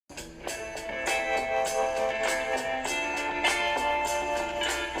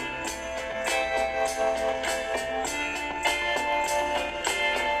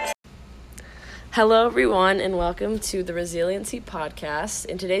Hello, everyone, and welcome to the Resiliency Podcast.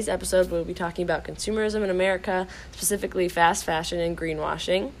 In today's episode, we'll be talking about consumerism in America, specifically fast fashion and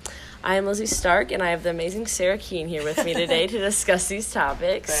greenwashing. I am Lizzie Stark, and I have the amazing Sarah Keene here with me today to discuss these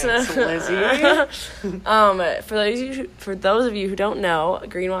topics. Thanks, Lizzie. For those of you who don't know,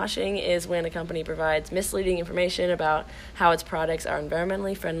 greenwashing is when a company provides misleading information about how its products are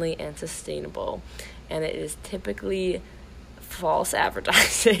environmentally friendly and sustainable, and it is typically false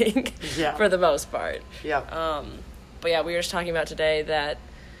advertising for the most part. Yeah. But yeah, we were just talking about today that,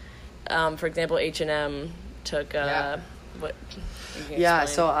 for example, H&M took what? Yeah.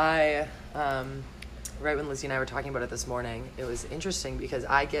 So I, right when Lizzie and I were talking about it this morning, it was interesting because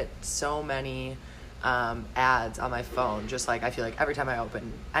I get so many ads on my phone. Just like I feel like every time I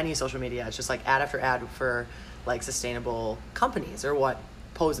open any social media, it's just like ad after ad for like sustainable companies or what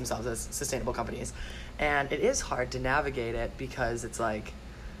pose themselves as sustainable companies. And it is hard to navigate it because it's like,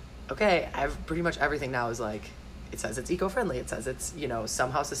 okay, pretty much everything now is like, it says it's eco-friendly. It says it's,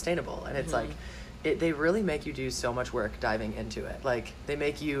 somehow sustainable. And it's like, they really make you do so much work diving into it. Like, they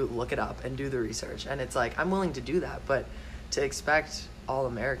make you look it up and do the research. And it's like, I'm willing to do that. But to expect all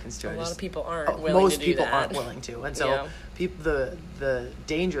Americans to... A lot of people aren't willing to do that. Most people aren't willing to. And so the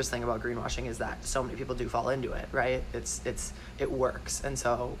dangerous thing about greenwashing is that so many people do fall into it, right? It works. And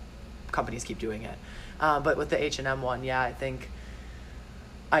so companies keep doing it. But with the H&M one, I think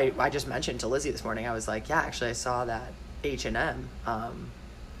I just mentioned to Lizzie this morning, I was like, actually I saw that H&M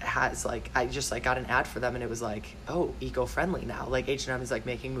has I just got an ad for them and it was like, oh, eco-friendly now. Like H&M is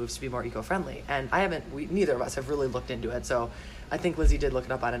making moves to be more eco-friendly. And neither of us have really looked into it. So I think Lizzie did look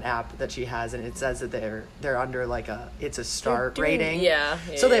it up on an app that she has, and it says that they're under it's a star rating. Yeah.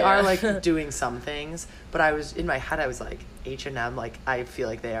 So they are doing some things, but in my head I was like, H&M, I feel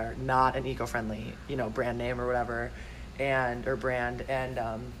like they are not an eco-friendly, brand name or whatever, or brand,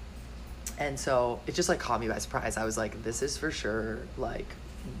 and so it just caught me by surprise. I was like, this is for sure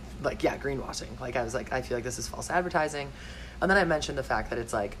greenwashing. I was like, I feel like this is false advertising. And then I mentioned the fact that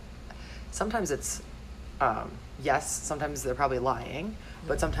it's sometimes it's yes, sometimes they're probably lying,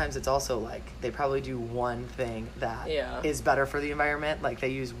 but sometimes it's also they probably do one thing that is better for the environment. They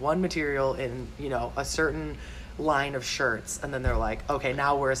use one material in, a certain line of shirts, and then they're like, okay,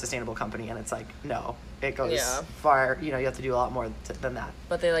 now we're a sustainable company. And it's no, it goes far, you have to do a lot more than that.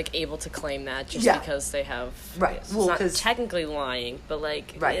 But they're able to claim that just because they have It's not technically lying, but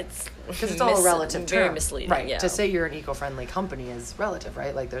it's because it's all a relative term. Very misleading. Right. To say you're an eco-friendly company is relative,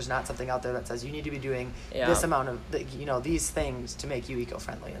 right? There's not something out there that says you need to be doing this amount of these things to make you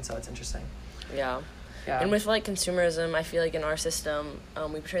eco-friendly, and so it's interesting. Yeah. And with consumerism, I feel in our system,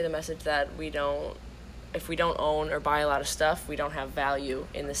 we portray the message that if we don't own or buy a lot of stuff, we don't have value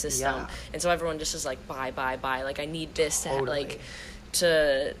in the system. Yeah. And so everyone just is buy. I need this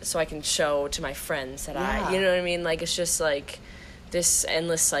to so I can show to my friends that I, you know what I mean? It's just this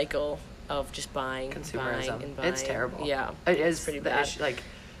endless cycle of just buying, consumerism. Buying, and buying. It's terrible. Yeah. It is pretty bad.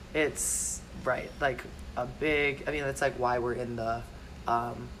 It's right. A big, that's why we're in the,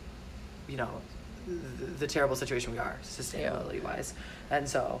 the terrible situation we are sustainability wise. And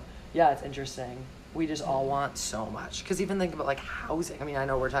so, it's interesting. We just all want so much. Because even think about housing. I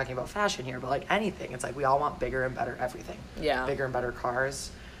know we're talking about fashion here, but anything, it's we all want bigger and better everything. Yeah. Bigger and better cars,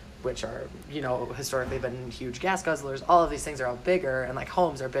 which are, historically been huge gas guzzlers. All of these things are all bigger, and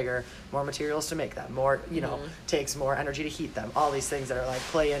homes are bigger, more materials to make them, more, takes more energy to heat them. All these things that are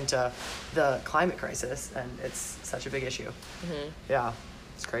play into the climate crisis, and it's such a big issue. Mm-hmm. Yeah.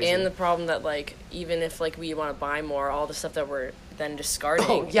 It's crazy. And the problem that even if we want to buy more, all the stuff that we're then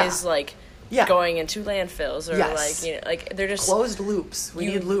discarding is going into landfills or they're just closed loops. We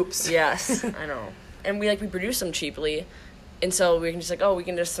need loops. Yes, I know. And we produce them cheaply, and so we can just we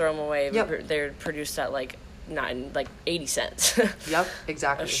can just throw them away. Yep. They're produced at not in 80 cents. Yep,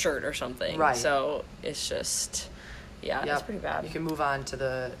 exactly. A shirt or something. Right. So it's just it's pretty bad. You can move on to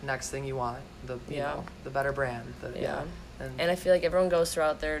the next thing you want. The better brand. And I feel everyone goes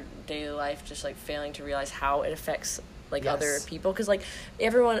throughout their daily life just failing to realize how it affects other people, because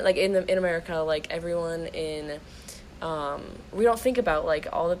everyone in America, everyone in we don't think about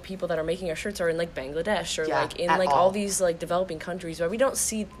all the people that are making our shirts are in Bangladesh or in all these developing countries where we don't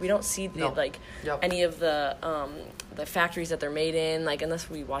see the any of the factories that they're made in, unless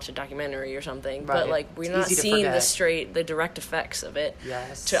we watch a documentary or something. Right. But we're not seeing the direct effects of it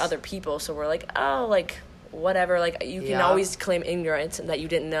to other people, so we're whatever, you can always claim ignorance and that you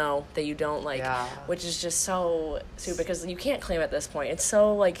didn't know, that you don't which is just so stupid, because you can't claim at this point. It's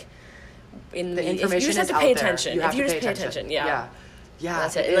so in the information, if you just have to pay attention. If you just pay attention,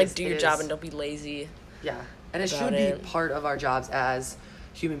 that's it. And do your job and don't be lazy. Yeah, and it should be part of our jobs as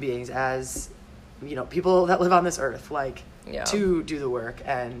human beings, as people that live on this earth, like, Yeah. to do the work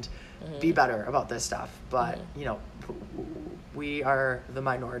and be better about this stuff. But, we are the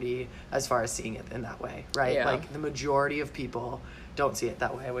minority as far as seeing it in that way, right? Yeah. Like, the majority of people don't see it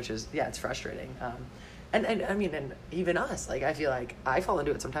that way, which is, it's frustrating. And I mean, and even us, like, I feel like I fall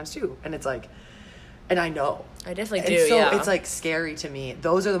into it sometimes too. And it's like, and I know. I definitely and do, so yeah. it's like scary to me.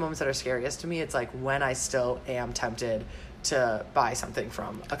 Those are the moments that are scariest to me. It's like when I still am tempted to buy something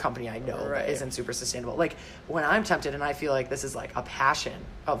from a company I know that isn't super sustainable. Like, when I'm tempted and I feel like this is like a passion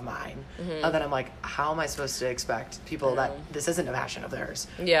of mine, and then I'm like, how am I supposed to expect people that this isn't a passion of theirs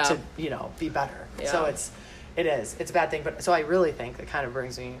to, be better? Yeah. So it's a bad thing. But so I really think that kind of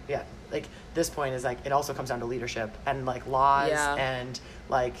brings me, like, this point is like, it also comes down to leadership and like laws and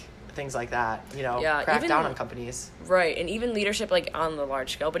like things like that, crack down on companies. Right, and even leadership, like, on the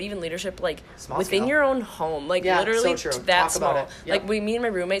large scale, but even leadership, like, Small within scale. your own home, like, literally so true. that Talk small. about it. Yep. Like, me and my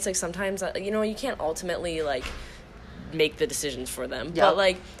roommates, like, sometimes, you can't ultimately, like, make the decisions for them. Yep. But,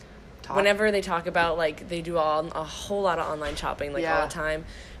 like, whenever they talk about, like, they do a whole lot of online shopping, like, all the time.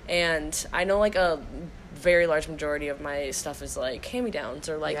 And I know, like, a very large majority of my stuff is, like, hand-me-downs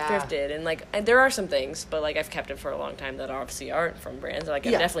or, like, thrifted. And, like, there are some things, but, like, I've kept it for a long time that obviously aren't from brands. Like,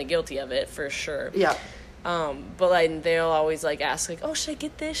 I'm definitely guilty of it, for sure. Yeah. But, like, they'll always, like, ask, like, oh, should I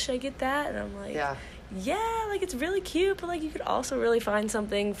get this? Should I get that? And I'm like, like, it's really cute, but, like, you could also really find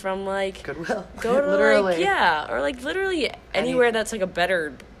something from, like, Goodwill. Go to, literally. like, or, like, literally anywhere that's, like, a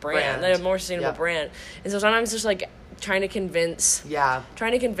better brand. Like, a more sustainable brand. And so sometimes just, like, trying to convince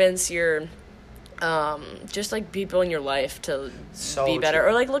your just, like, people in your life to be better, true.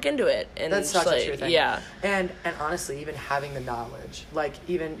 or, like, look into it. And that's such a true thing. Yeah. And honestly, even having the knowledge, like,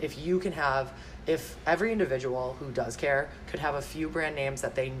 even if every individual who does care could have a few brand names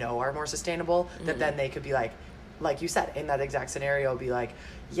that they know are more sustainable, that then they could be like you said, in that exact scenario, be like,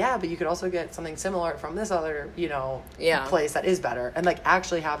 but you could also get something similar from this other, place that is better, and, like,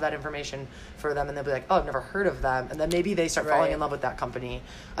 actually have that information for them, and they'll be like, oh, I've never heard of them, and then maybe they start falling in love with that company.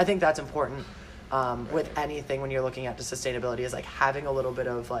 I think that's important. With anything when you're looking at just sustainability, is like having a little bit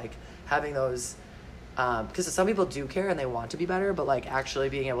of, like, having those, because some people do care and they want to be better, but, like, actually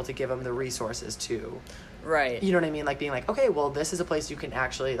being able to give them the resources to, you know what I mean, like, being like, okay, well, this is a place you can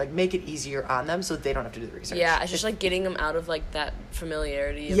actually, like, make it easier on them so they don't have to do the research. It's just like getting them out of, like, that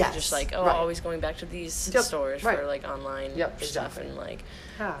familiarity of just like, always going back to these stores for, like, online stuff, and, like,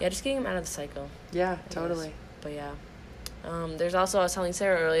 just getting them out of the cycle. Totally. But there's also, I was telling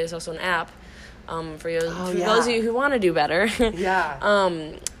Sarah earlier, there's also an app for those of you who want to do better.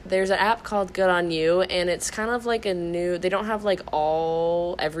 There's an app called Good On You, and it's kind of like they don't have, like,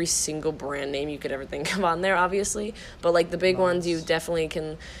 every single brand name you could ever think of on there, obviously, but, like, the big ones you definitely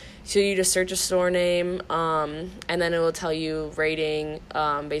can. So you just search a store name, and then it will tell you rating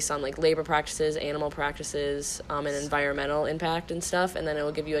based on, like, labor practices, animal practices, and environmental impact and stuff, and then it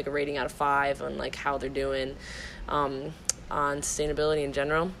will give you, like, a rating out of 5 on, like, how they're doing on sustainability in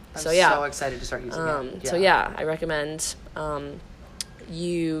general. I'm so excited to start using it. So I recommend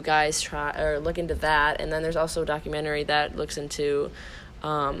you guys try or look into that. And then there's also a documentary that looks into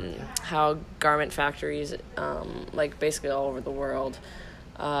how garment factories, like, basically all over the world,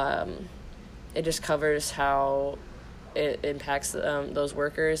 it just covers how it impacts those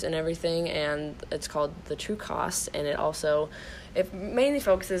workers and everything, and it's called The True Cost, and it mainly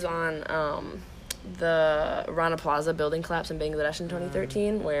focuses on the Rana Plaza building collapse in Bangladesh in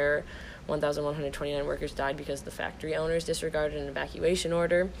 2013, where 1,129 workers died because the factory owners disregarded an evacuation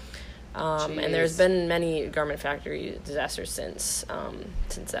order. And there's been many garment factory disasters since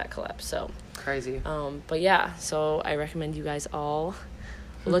that collapse. So crazy. So I recommend you guys all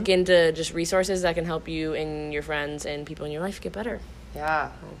look into just resources that can help you and your friends and people in your life get better.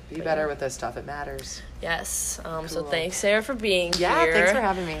 Be better with this stuff. It matters. Yes. Cool. So thanks, Sarah, for being here. Thanks for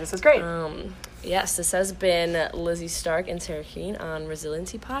having me. This is great. Yes, this has been Lizzie Stark and Sarah Keene on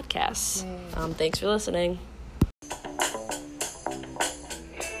Resiliency Podcasts. Thanks for listening.